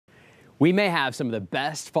We may have some of the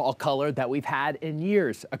best fall color that we've had in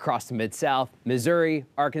years across the Mid-South, Missouri,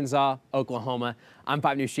 Arkansas, Oklahoma. I'm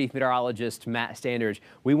 5 News Chief Meteorologist Matt Standridge.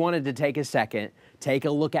 We wanted to take a second, take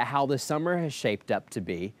a look at how the summer has shaped up to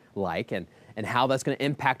be like and how that's going to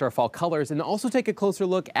impact our fall colors, and also take a closer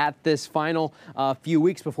look at this final few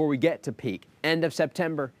weeks before we get to peak. End of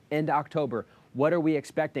September, end of October. What are we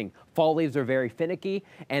expecting? Fall leaves are very finicky,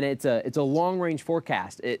 and it's a long-range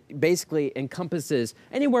forecast. It basically encompasses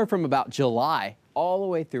anywhere from about July all the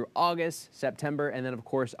way through August, September, and then of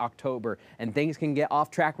course October. And things can get off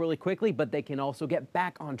track really quickly, but they can also get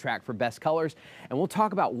back on track for best colors. And we'll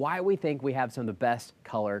talk about why we think we have some of the best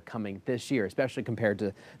color coming this year, especially compared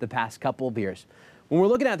to the past couple of years. When we're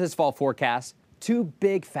looking at this fall forecast, two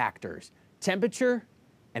big factors: temperature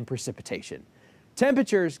and precipitation.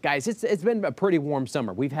 Temperatures, guys, it's been a pretty warm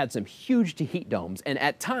summer. We've had some huge heat domes, and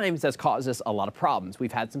at times that's caused us a lot of problems.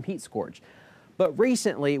 We've had some heat scourge. But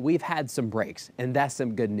recently, we've had some breaks, and that's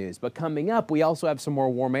some good news. But coming up, we also have some more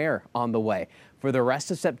warm air on the way. For the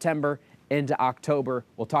rest of September into October,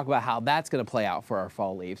 we'll talk about how that's going to play out for our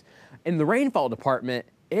fall leaves. In the rainfall department,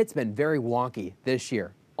 it's been very wonky this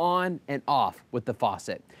year, on and off with the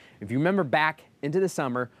faucet. If you remember back into the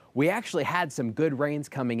summer, we actually had some good rains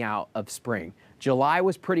coming out of spring. July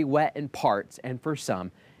was pretty wet in parts and for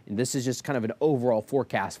some, and this is just kind of an overall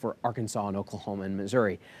forecast for Arkansas and Oklahoma and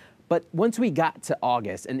Missouri. But once we got to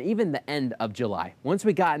August, and even the end of July, once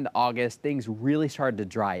we got into August, things really started to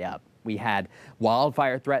dry up. We had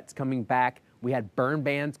wildfire threats coming back. We had burn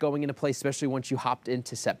bans going into place, especially once you hopped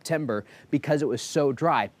into September, because it was so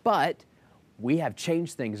dry. But we have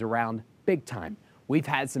changed things around big time. We've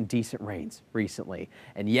had some decent rains recently.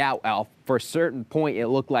 And yeah, Al, for a certain point, it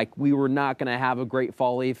looked like we were not going to have a great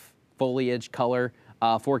fall leaf foliage color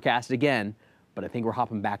forecast again. But I think we're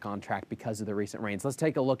hopping back on track because of the recent rains. Let's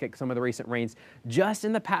take a look at some of the recent rains just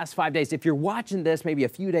in the past 5 days. If you're watching this maybe a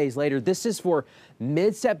few days later, this is for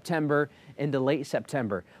mid-September into late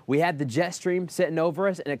September. We had the jet stream sitting over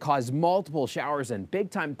us, and it caused multiple showers and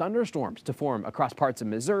big-time thunderstorms to form across parts of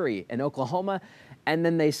Missouri and Oklahoma. And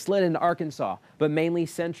then they slid into Arkansas, but mainly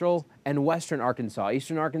central and western Arkansas.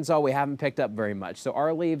 Eastern Arkansas, we haven't picked up very much. So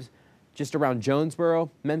our leaves just around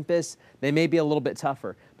Jonesboro, Memphis, they may be a little bit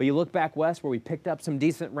tougher. But you look back west where we picked up some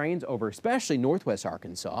decent rains over especially northwest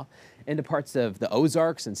Arkansas into parts of the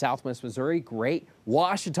Ozarks and southwest Missouri. Great.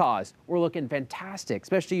 Ouachitas, we're looking fantastic,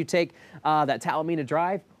 especially you take that Talamina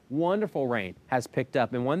Drive. Wonderful rain has picked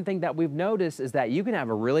up. And one thing that we've noticed is that you can have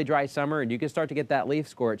a really dry summer and you can start to get that leaf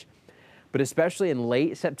scorch. But especially in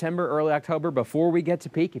late September, early October, before we get to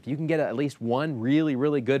peak, if you can get at least one really,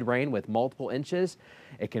 really good rain with multiple inches,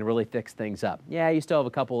 it can really fix things up. Yeah, you still have a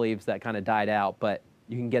couple leaves that kind of died out, but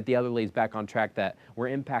you can get the other leaves back on track that were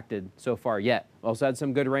impacted so far yet. Also had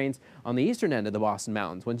some good rains on the eastern end of the Boston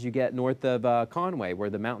Mountains. Once you get north of Conway, where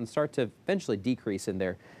the mountains start to eventually decrease in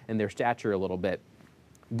their stature a little bit.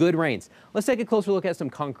 Good rains. Let's take a closer look at some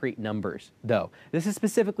concrete numbers, though. This is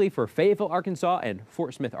specifically for Fayetteville, Arkansas, and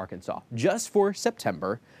Fort Smith, Arkansas. Just for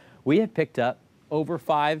September, we have picked up over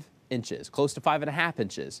 5 inches, close to 5.5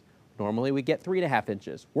 inches. Normally, we get 3.5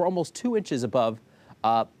 inches. We're almost 2 inches above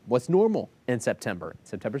what's normal in September.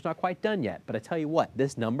 September's not quite done yet, but I tell you what,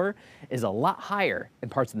 this number is a lot higher in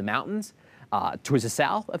parts of the mountains, towards the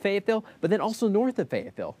south of Fayetteville, but then also north of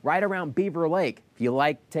Fayetteville, right around Beaver Lake. If you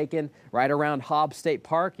like taking right around Hobbs State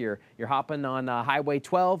Park, you're hopping on Highway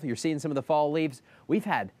 12, you're seeing some of the fall leaves. We've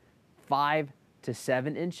had 5 to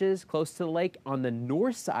 7 inches close to the lake. On the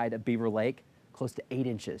north side of Beaver Lake, close to 8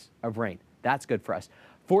 inches of rain. That's good for us.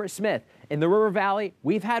 Fort Smith, in the River Valley,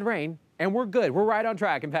 we've had rain, and we're good. We're right on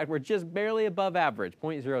track. In fact, we're just barely above average,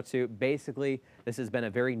 0.02. Basically, this has been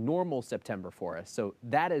a very normal September for us, so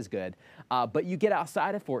that is good. But you get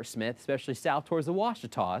outside of Fort Smith, especially south towards the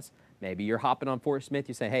Ouachitas. Maybe you're hopping on Fort Smith.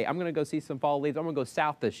 You say, hey, I'm going to go see some fall leaves. I'm going to go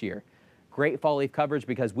south this year. Great fall leaf coverage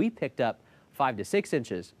because we picked up 5 to 6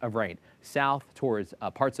 inches of rain south towards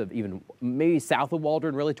parts of even maybe south of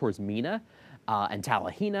Waldron, really towards Mena and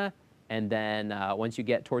Tallahena. And then once you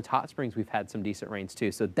get towards Hot Springs, we've had some decent rains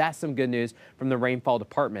too. So that's some good news from the rainfall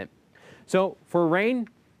department. So for rain,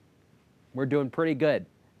 we're doing pretty good.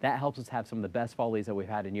 That helps us have some of the best fall leaves that we've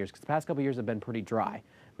had in years, because the past couple of years have been pretty dry.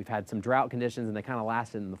 We've had some drought conditions, and they kind of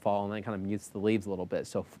lasted in the fall, and then kind of mutes the leaves a little bit.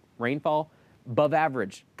 So rainfall, above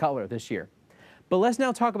average color this year. But let's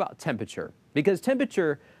now talk about temperature, because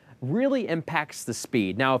temperature really impacts the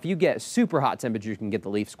speed. Now, if you get super hot temperatures, you can get the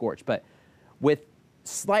leaf scorch, but with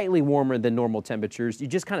slightly warmer than normal temperatures, you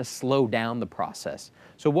just kind of slow down the process.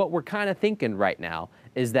 So what we're kind of thinking right now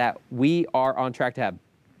is that we are on track to have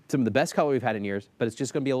some of the best color we've had in years, but it's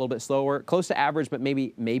just going to be a little bit slower, close to average, but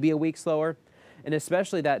maybe a week slower. And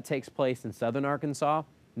especially that takes place in southern Arkansas,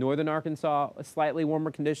 northern Arkansas, slightly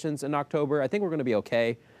warmer conditions in October. I think we're going to be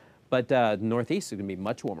okay, but northeast is going to be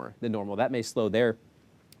much warmer than normal. That may slow their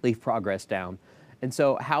leaf progress down. And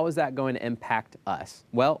so how is that going to impact us?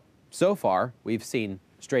 Well, so far we've seen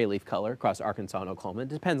stray leaf color across Arkansas and Oklahoma. It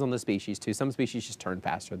depends on the species too. Some species just turn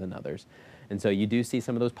faster than others. And so you do see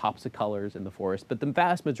some of those pops of colors in the forest, but the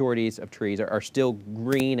vast majorities of trees are still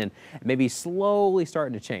green and maybe slowly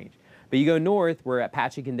starting to change. But you go north, we're at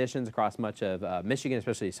patchy conditions across much of Michigan,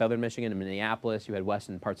 especially southern Michigan and Minneapolis. You had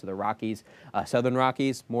western parts of the Rockies, southern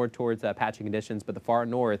Rockies, more towards patchy conditions. But the far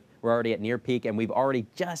north, we're already at near peak, and we've already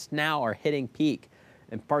just now are hitting peak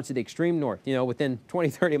in parts of the extreme north, you know, within 20,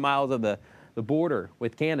 30 miles of the border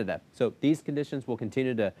with Canada. So these conditions will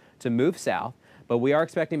continue to move south, but we are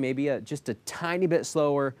expecting maybe just a tiny bit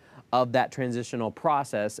slower of that transitional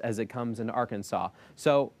process as it comes into Arkansas.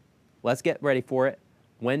 So let's get ready for it.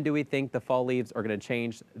 When do we think the fall leaves are going to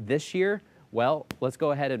change this year? Well, let's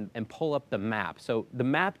go ahead and pull up the map. So the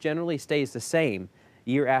map generally stays the same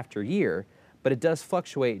year after year, but it does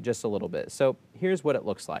fluctuate just a little bit. So here's what it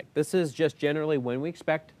looks like. This is just generally when we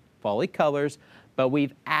expect fall leaf colors, but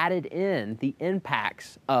we've added in the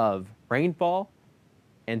impacts of rainfall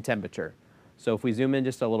and temperature. So if we zoom in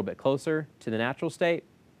just a little bit closer to the natural state,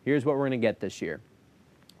 here's what we're going to get this year.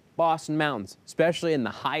 Boston Mountains, especially in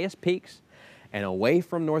the highest peaks, and away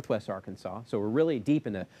from northwest Arkansas. So we're really deep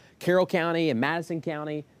into Carroll County and Madison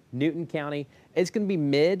County, Newton County. It's going to be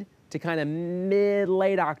mid to kind of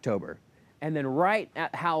mid-late October. And then right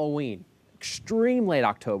at Halloween, extreme late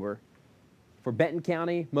October for Benton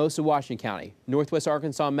County, most of Washington County, northwest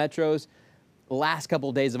Arkansas metros, the last couple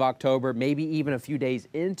of days of October, maybe even a few days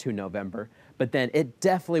into November. But then it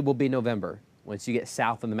definitely will be November once you get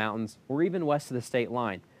south of the mountains or even west of the state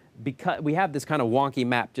line. Because we have this kind of wonky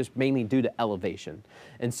map just mainly due to elevation.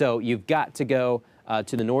 And so you've got to go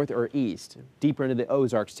to the north or east, deeper into the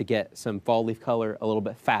Ozarks to get some fall leaf color a little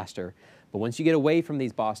bit faster. But once you get away from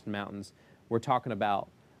these Boston Mountains, we're talking about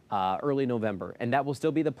early November. And that will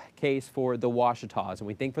still be the case for the Ouachitas. And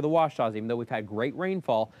we think for the Ouachitas, even though we've had great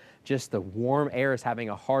rainfall, just the warm air is having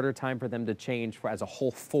a harder time for them to change as a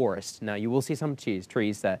whole forest. Now, you will see some trees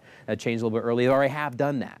that change a little bit early. They already have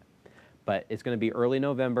done that. But it's going to be early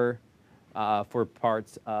November for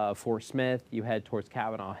parts of Fort Smith. You head towards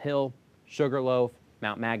Kavanaugh Hill, Sugarloaf,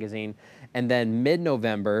 Mount Magazine. And then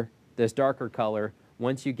mid-November, this darker color,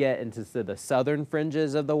 once you get into the southern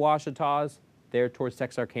fringes of the Ouachitas, there towards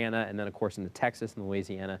Texarkana, and then, of course, into Texas and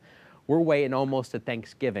Louisiana, we're waiting almost to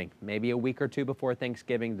Thanksgiving, maybe a week or two before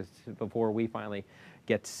Thanksgiving, before we finally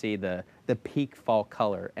get to see the peak fall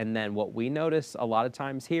color. And then what we notice a lot of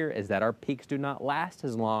times here is that our peaks do not last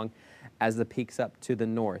as long as the peaks up to the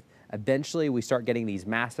north. Eventually, we start getting these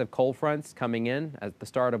massive cold fronts coming in at the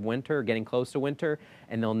start of winter, getting close to winter,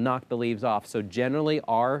 and they'll knock the leaves off. So generally,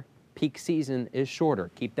 our peak season is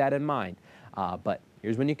shorter. Keep that in mind. But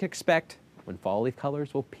here's when you can expect when fall leaf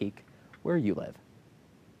colors will peak where you live.